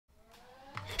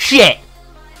shit!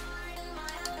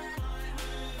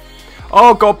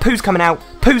 Oh god, poo's coming out!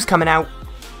 Poo's coming out!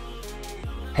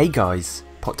 Hey guys,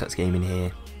 Poptartsgaming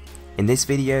here. In this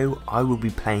video, I will be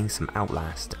playing some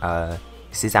Outlast.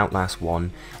 This is Outlast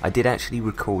 1. I did actually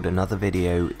record another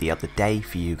video the other day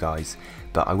for you guys,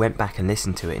 but I went back and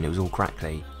listened to it and it was all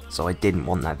crackly, so I didn't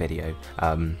want that video.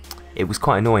 It was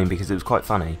quite annoying because it was quite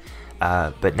funny,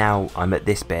 but now I'm at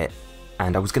this bit,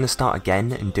 and I was going to start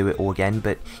again and do it all again,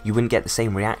 but you wouldn't get the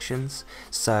same reactions,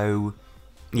 so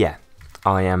yeah.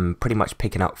 I am pretty much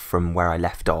picking up from where I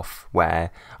left off,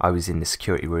 where I was in the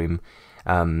security room.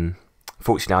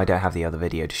 Fortunately, I don't have the other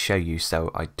video to show you, so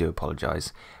I do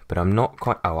apologise. But I'm not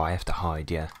quite... Oh, I have to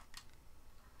hide, yeah.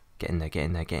 Get in there, get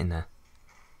in there, get in there.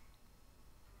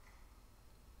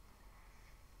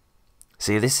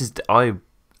 See, this is... I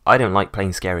don't like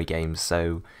playing scary games,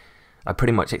 so I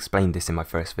pretty much explained this in my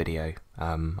first video.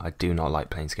 I do not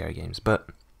like playing scary games, but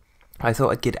I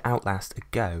thought I'd give Outlast a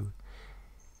go,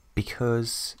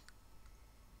 because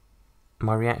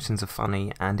my reactions are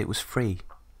funny and it was free,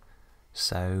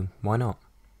 so why not?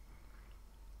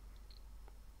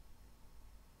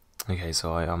 Okay,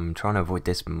 so I'm trying to avoid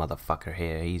this motherfucker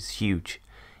here. He's huge.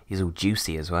 He's all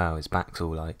juicy as well. His back's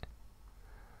all like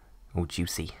all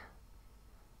juicy.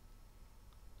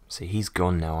 See, he's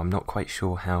gone now. I'm not quite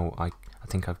sure how. I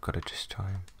think I've got to just try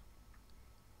and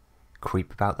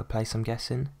creep about the place, I'm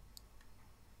guessing.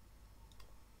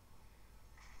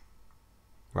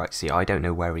 Right, see, I don't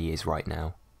know where he is right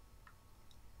now.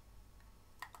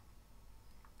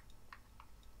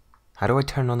 How do I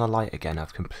turn on the light again?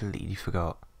 I've completely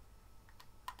forgot.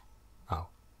 Oh.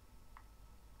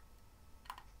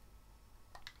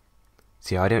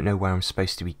 See, I don't know where I'm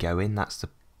supposed to be going. That's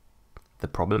the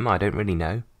problem. I don't really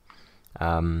know.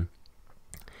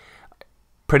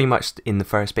 Pretty much in the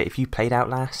first bit, if you played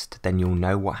Outlast, then you'll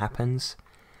know what happens.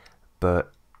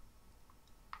 But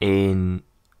in...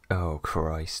 Oh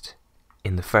Christ.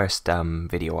 In the first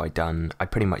video I done, I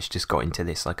pretty much just got into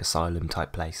this like asylum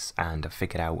type place, and I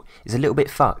figured out it's a little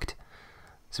bit fucked.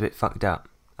 It's a bit fucked up.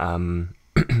 And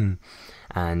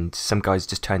some guys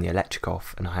just turn the electric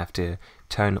off, and I have to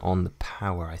turn on the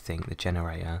power, I think, the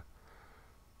generator.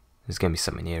 There's going to be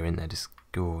something here, isn't there? Just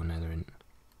go, no there isn't.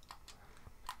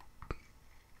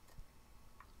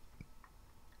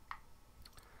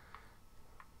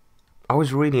 I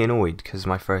was really annoyed because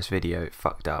my first video it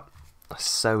fucked up. That's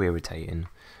so irritating.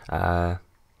 To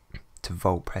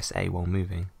vault, press A while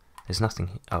moving. There's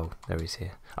nothing. Oh, there is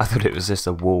here. I thought it was just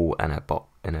a wall and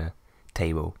a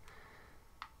table.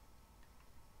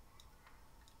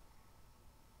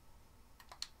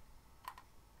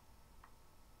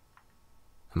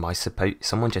 Am I supposed?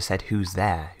 Someone just said, "Who's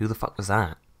there?" Who the fuck was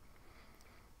that?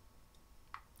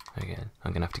 Okay,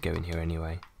 I'm gonna have to go in here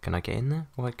anyway. Can I get in there?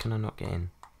 Why can I not get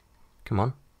in? Come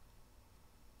on.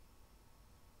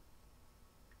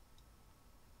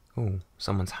 Oh,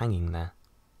 someone's hanging there.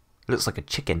 Looks like a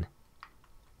chicken.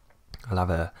 I'll have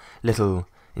a little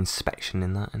inspection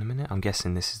in that in a minute. I'm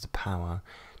guessing this is the power.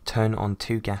 Turn on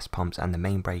 2 gas pumps and the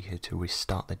main breaker to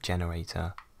restart the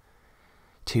generator.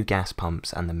 2 gas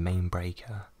pumps and the main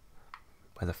breaker.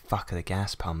 Where the fuck are the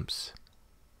gas pumps?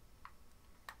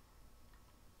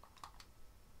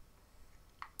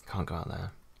 Can't go out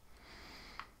there.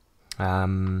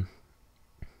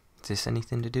 Is this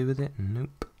anything to do with it?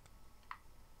 Nope.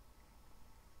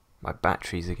 My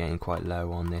batteries are getting quite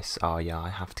low on this. Oh yeah, I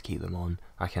have to keep them on.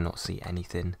 I cannot see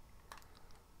anything.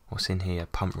 What's in here?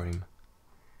 Pump room.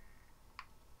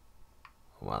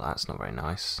 Well, that's not very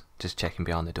nice. Just checking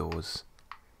behind the doors,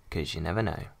 because you never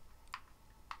know.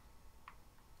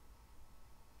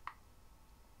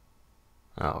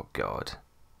 Oh god.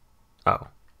 Oh.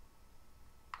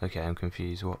 Okay, I'm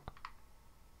confused. What?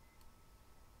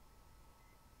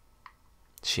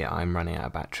 Shit, I'm running out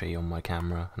of battery on my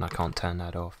camera and I can't turn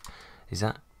that off. Is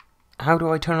that... How do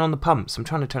I turn on the pumps? I'm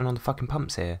trying to turn on the fucking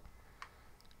pumps here.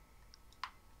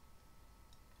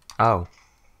 Oh.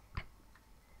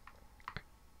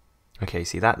 Okay,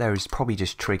 see that there is probably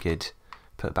just triggered.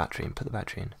 Put the battery in, put the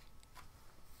battery in.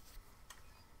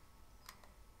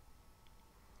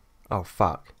 Oh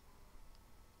fuck.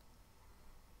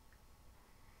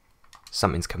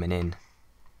 Something's coming in.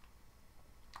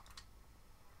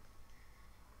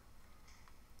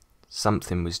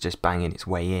 Something was just banging its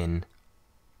way in.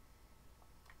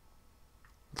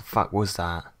 What the fuck was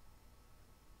that?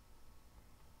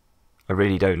 I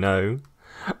really don't know.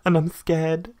 And I'm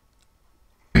scared.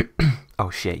 Oh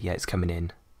shit, yeah, it's coming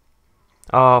in.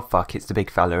 Oh fuck, it's the big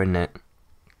fella, isn't it?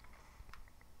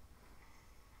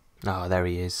 Oh, there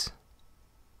he is.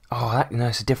 Oh, no,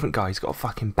 it's a different guy. He's got a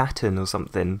fucking baton or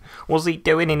something. What's he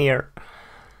doing in here?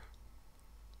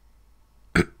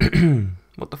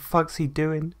 What the fuck's he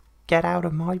doing? Get out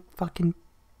of my fucking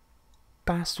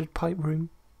bastard pipe room.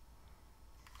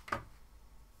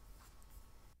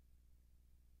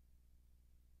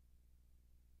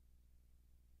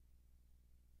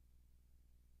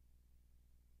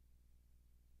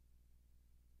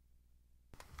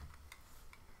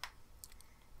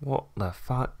 What the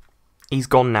fuck? He's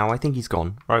gone now. I think he's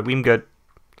gone. Right, we're good.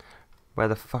 Where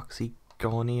the fuck's he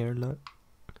gone here? Look.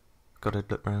 Gotta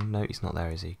look round. No, he's not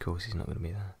there, is he? Of course he's not gonna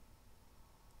be there.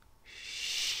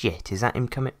 Shit, is that him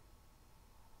coming?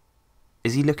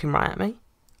 Is he looking right at me?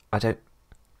 I don't...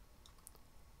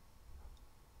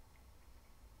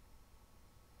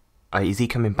 is he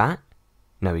coming back?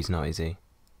 No, he's not, is he?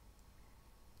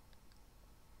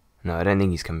 No, I don't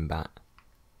think he's coming back.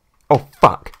 Oh,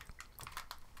 fuck!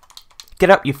 Get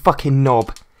up, you fucking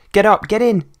knob! Get up, get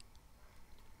in!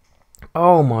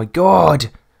 Oh my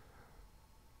god!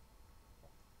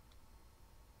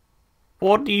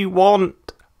 What do you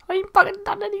want? I ain't fucking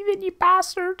done anything, you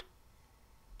bastard!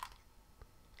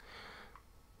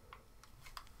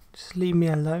 Just leave me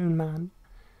alone, man.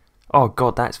 Oh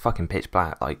god, that's fucking pitch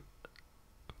black, like...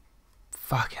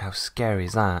 Fuck, how scary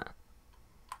is that?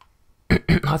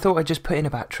 I thought I just put in a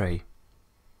battery.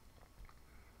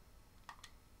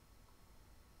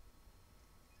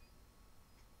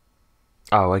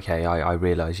 Oh, okay, I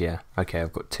realise, yeah. Okay,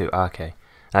 I've got two. Okay.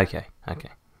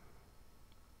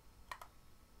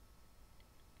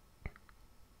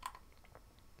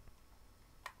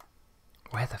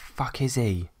 Where the fuck is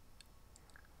he?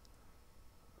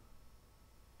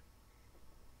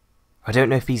 I don't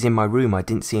know if he's in my room. I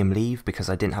didn't see him leave because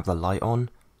I didn't have the light on.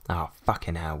 Oh,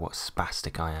 fucking hell, what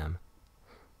spastic I am.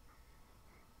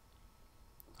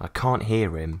 I can't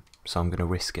hear him, so I'm going to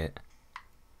risk it.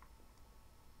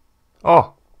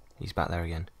 Oh! He's back there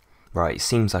again. Right, it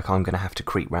seems like I'm going to have to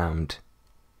creep round.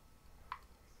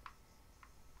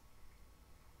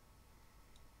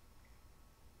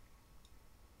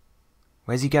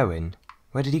 Where's he going?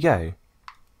 Where did he go?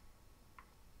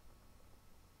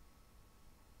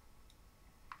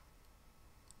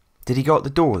 Did he go at the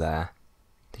door there?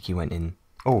 I think he went in.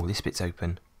 Oh, this bit's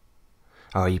open.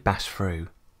 Oh, he bashed through.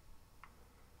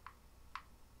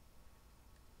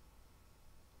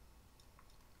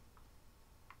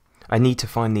 I need to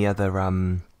find the other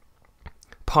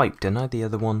pipe, don't I? The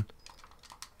other one.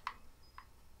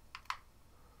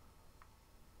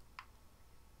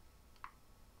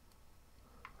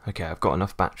 Okay, I've got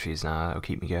enough batteries now. That'll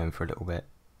keep me going for a little bit.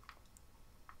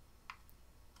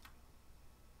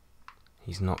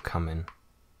 He's not coming.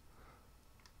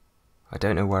 I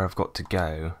don't know where I've got to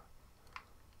go.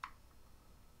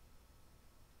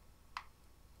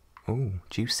 Ooh,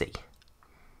 juicy.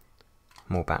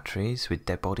 More batteries with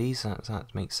dead bodies, that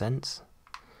makes sense.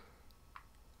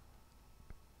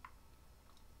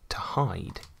 To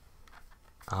hide?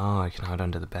 Oh, I can hide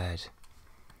under the bed.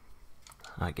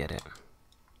 I get it.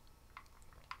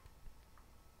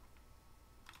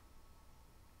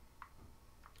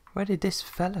 Where did this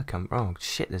fella come from? Oh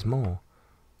shit, there's more.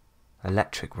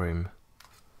 Electric room.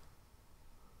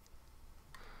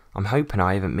 I'm hoping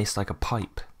I haven't missed like a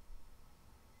pipe.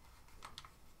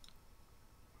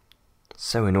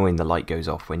 So annoying the light goes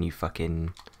off when you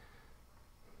fucking...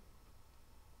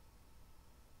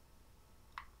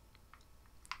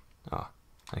 Oh,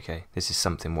 okay. This is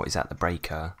something. What is that? The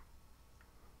breaker?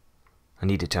 I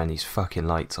need to turn these fucking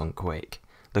lights on quick.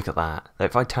 Look at that.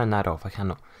 If I turn that off, I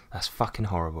cannot... That's fucking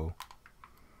horrible.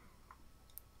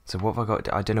 So what have I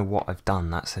got? I don't know what I've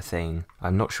done. That's the thing.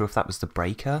 I'm not sure if that was the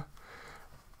breaker.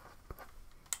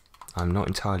 I'm not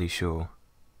entirely sure.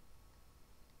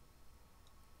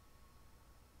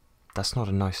 That's not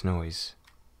a nice noise.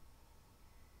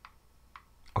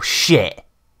 Oh shit!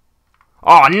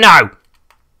 Oh no!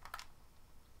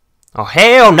 Oh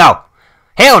hell no!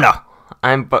 Hell no!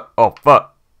 Oh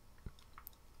fuck.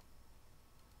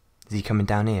 Is he coming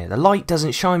down here? The light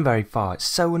doesn't shine very far. It's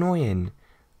so annoying.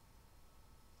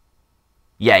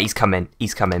 Yeah, he's coming.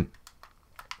 He's coming.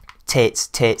 Tits,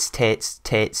 tits, tits,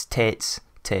 tits, tits,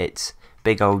 tits.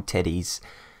 Big old titties.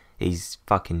 He's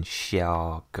fucking shit.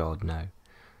 Oh god, no.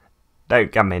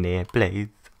 Don't come in here, please.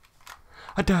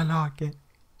 I don't like it.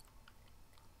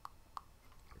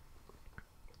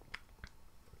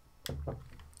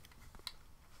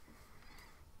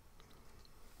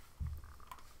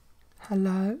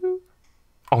 Hello?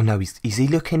 Oh no, is he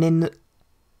looking in the...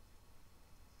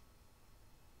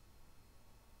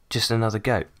 Just another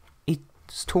goat. He's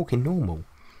talking normal.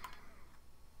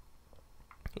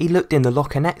 He looked in the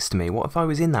locker next to me. What if I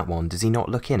was in that one? Does he not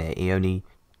look in it? He only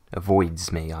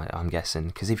avoids me, I'm guessing.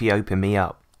 Because if he opened me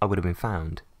up, I would have been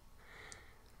found.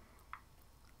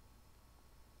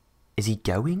 Is he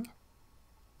going?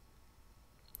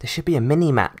 There should be a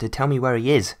mini-map to tell me where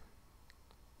he is.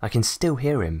 I can still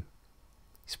hear him.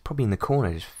 He's probably in the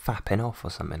corner just fapping off or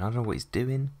something. I don't know what he's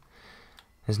doing.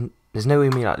 There's no way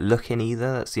of me like looking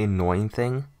either. That's the annoying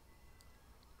thing.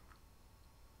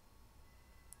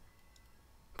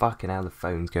 Fucking hell, the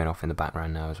phone's going off in the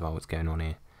background now as well. What's going on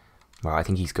here? Right, I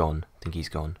think he's gone. I think he's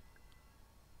gone.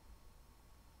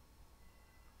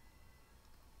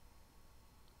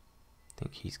 I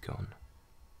think he's gone.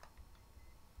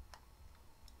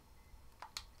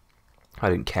 I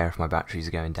don't care if my batteries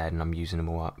are going dead and I'm using them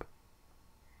all up.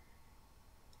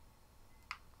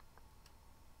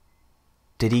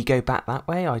 Did he go back that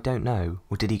way? I don't know.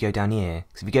 Or did he go down here?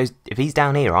 Because if he's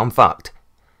down here, I'm fucked.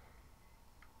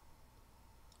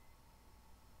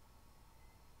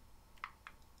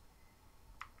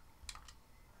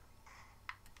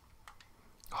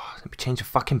 Oh, let me change the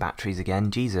fucking batteries again.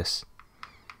 Jesus.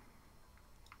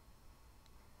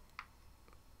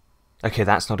 Okay,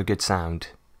 that's not a good sound.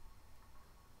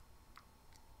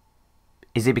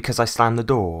 Is it because I slammed the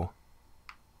door?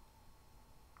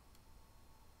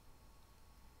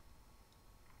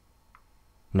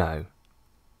 No.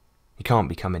 He can't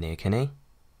be coming here, can he?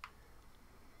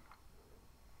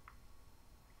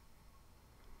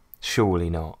 Surely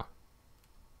not.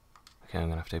 Okay, I'm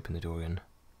gonna have to open the door again.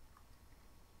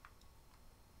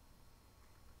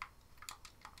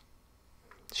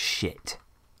 Shit.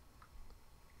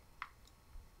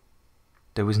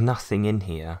 There was nothing in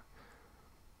here.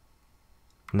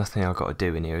 Nothing I've got to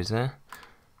do in here, is there?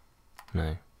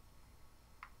 No.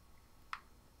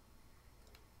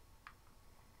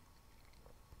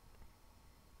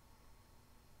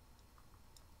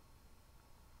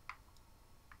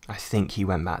 I think he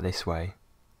went back this way.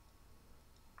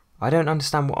 I don't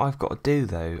understand what I've got to do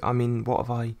though. I mean, what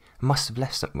have I must have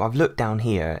left some. I've looked down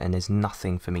here and there's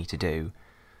nothing for me to do.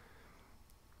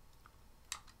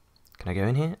 Can I go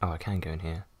in here? Oh, I can go in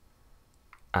here.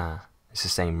 Ah, it's the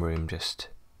same room, just...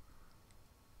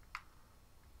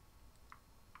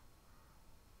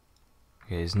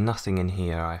 Okay, there's nothing in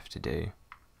here I have to do.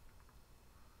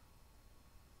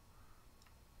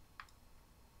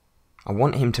 I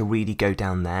want him to really go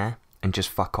down there and just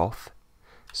fuck off.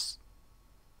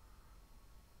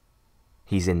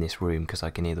 He's in this room because I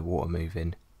can hear the water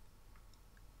moving.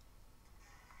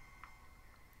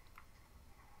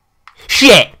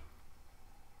 Shit!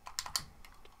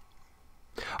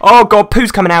 Oh god,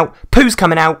 poo's coming out! Poo's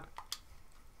coming out!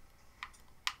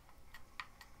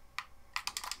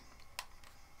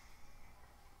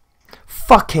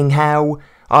 Fucking hell!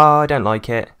 Oh, I don't like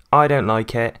it. I don't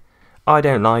like it. I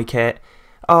don't like it.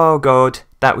 Oh god,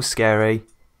 that was scary.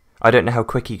 I don't know how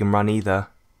quick he can run either.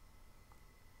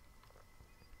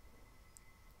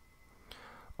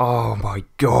 Oh my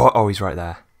god. Oh, he's right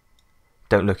there.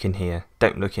 Don't look in here.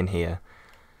 Don't look in here.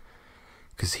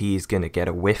 Because he is going to get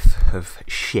a whiff of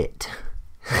shit.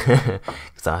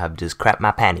 Because I have just crapped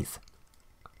my panties.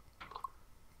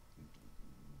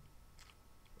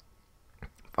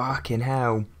 Fucking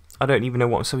hell. I don't even know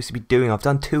what I'm supposed to be doing. I've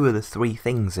done 2 of the 3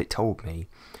 things it told me.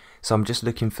 So I'm just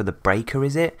looking for the breaker,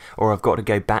 is it? Or I've got to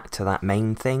go back to that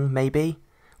main thing, maybe?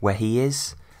 Where he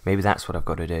is? Maybe that's what I've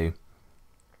got to do.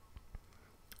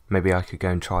 Maybe I could go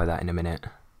and try that in a minute.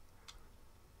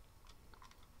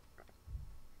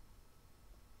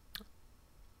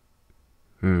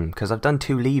 Because I've done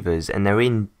 2 levers and they're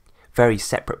in very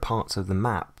separate parts of the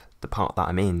map, the part that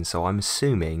I'm in, so I'm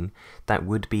assuming that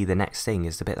would be the next thing,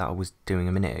 is the bit that I was doing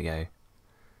a minute ago.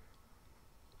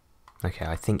 Okay,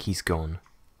 I think he's gone.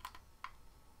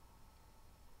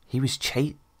 He was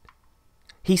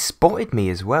he spotted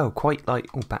me as well, quite like...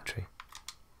 Oh, battery.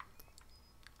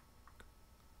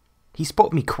 He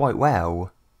spotted me quite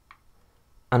well.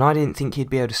 And I didn't think he'd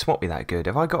be able to spot me that good.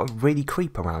 Have I got to really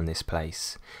creep around this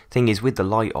place? Thing is, with the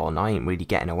light on, I ain't really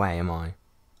getting away, am I?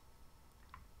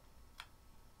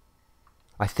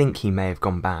 I think he may have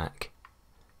gone back.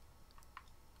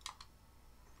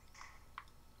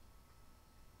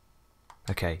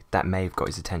 Okay, that may have got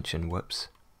his attention. Whoops.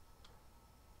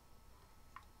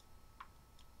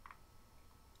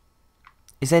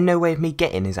 Is there no way of me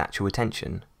getting his actual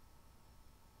attention?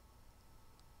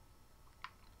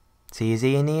 See, is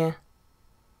he in here?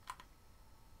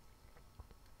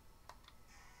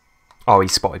 Oh, he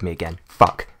spotted me again.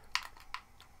 Fuck.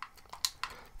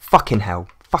 Fucking hell.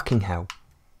 Fucking hell.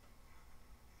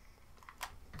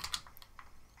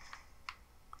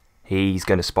 He's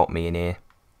gonna spot me in here.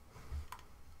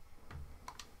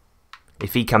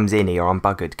 If he comes in here, I'm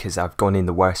buggered because I've gone in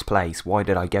the worst place. Why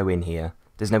did I go in here?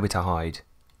 There's nowhere to hide.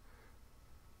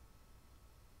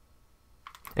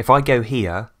 If I go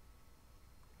here...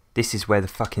 This is where the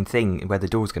fucking thing, where the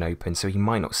door's going to open, so he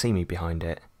might not see me behind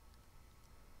it.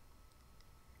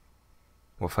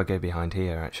 What if I go behind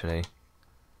here, actually?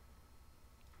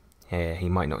 Yeah, he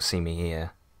might not see me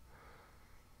here.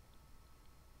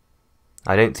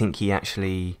 I don't think he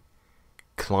actually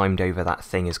climbed over that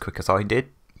thing as quick as I did.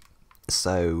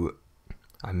 So,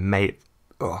 I may...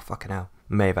 Oh, fucking hell.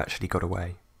 May have actually got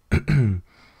away. He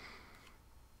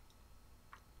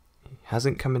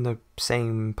hasn't come in the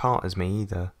same part as me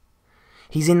either.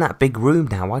 He's in that big room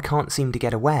now. I can't seem to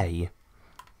get away.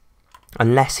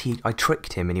 Unless I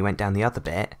tricked him and he went down the other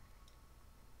bit.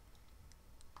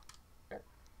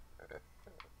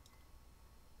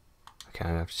 Okay, I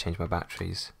have to change my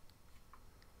batteries.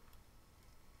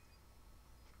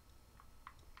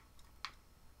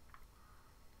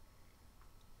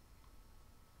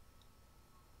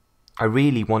 I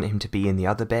really want him to be in the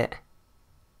other bit.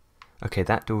 Okay,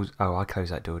 that door's... Oh, I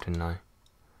closed that door, didn't I?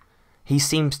 He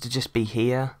seems to just be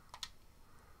here.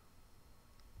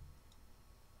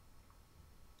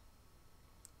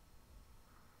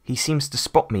 He seems to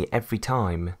spot me every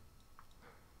time.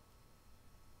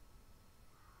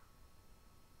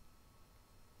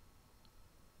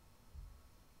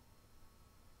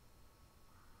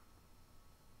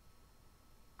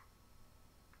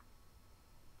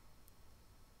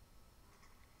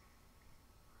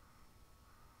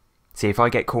 See, if I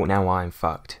get caught now, I'm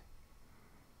fucked.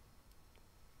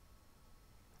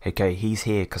 Okay, he's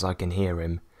here because I can hear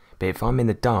him. But if I'm in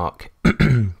the dark,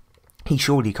 he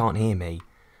surely can't hear me.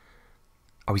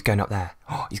 Oh, he's going up there.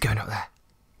 Oh, he's going up there.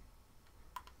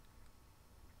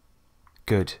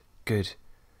 Good, good.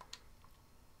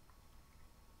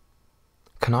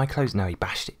 Can I close? No, he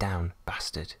bashed it down,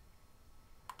 bastard.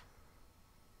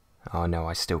 Oh no,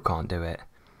 I still can't do it.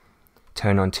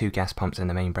 Turn on 2 gas pumps and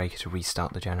the main breaker to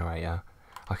restart the generator.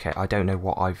 Okay, I don't know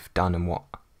what I've done and what...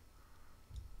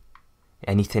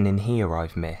 Anything in here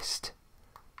I've missed?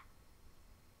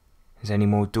 Is there any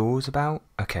more doors about?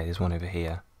 Okay, there's one over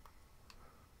here.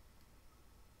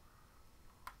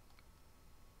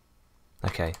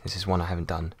 Okay, this is one I haven't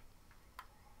done.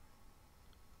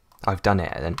 I've done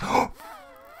it then.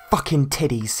 Fucking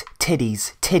titties,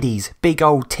 titties, titties, big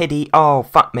old titty. Oh,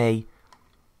 fuck me.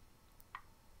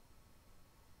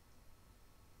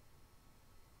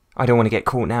 I don't want to get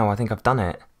caught now. I think I've done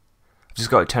it. I've just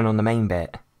got to turn on the main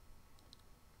bit.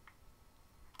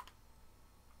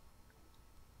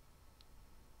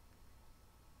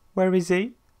 Where is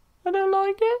he? I don't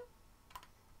like it.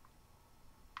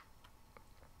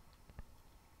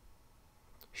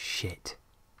 Shit.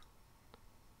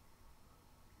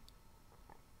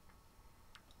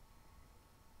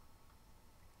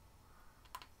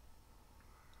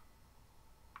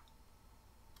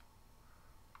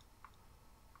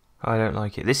 I don't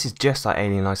like it. This is just like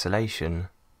Alien Isolation.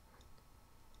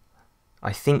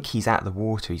 I think he's at the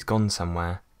water. He's gone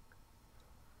somewhere.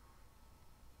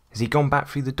 Has he gone back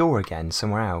through the door again,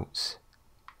 somewhere else?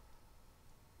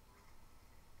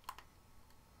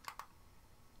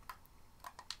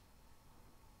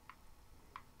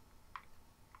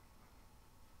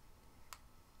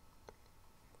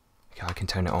 Okay, I can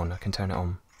turn it on. I can turn it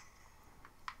on.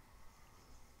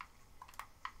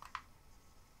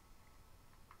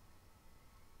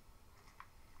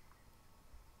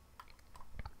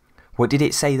 What did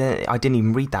it say there? I didn't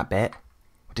even read that bit.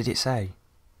 What did it say?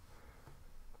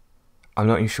 I'm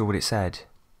not even sure what it said.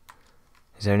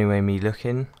 Is there any way of me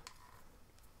looking?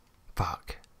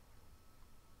 Fuck.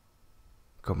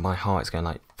 God, my heart's going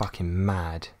like fucking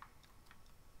mad.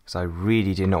 Because I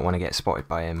really did not want to get spotted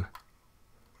by him.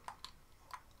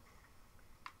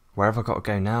 Where have I got to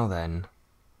go now then?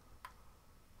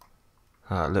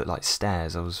 Oh, it looked like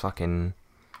stairs. I was fucking...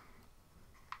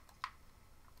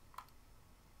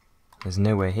 There's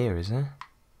nowhere here, is there?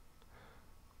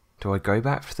 Do I go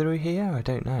back through here? I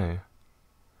don't know.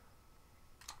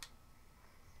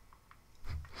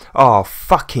 Oh,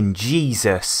 fucking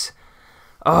Jesus.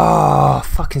 Oh,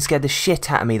 fucking scared the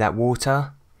shit out of me, that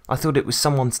water. I thought it was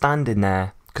someone standing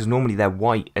there. Because normally they're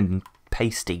white and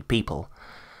pasty people.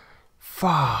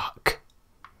 Fuck.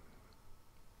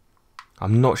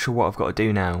 I'm not sure what I've got to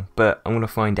do now. But I'm going to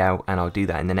find out and I'll do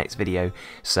that in the next video.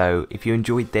 So, if you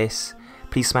enjoyed this...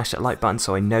 Please smash that like button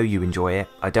so I know you enjoy it.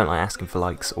 I don't like asking for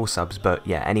likes or subs, but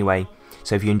yeah, anyway.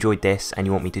 So if you enjoyed this and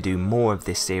you want me to do more of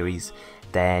this series,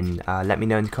 then let me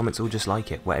know in the comments or just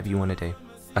like it, whatever you want to do.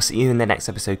 I'll see you in the next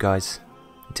episode, guys.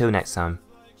 Until next time,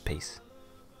 peace.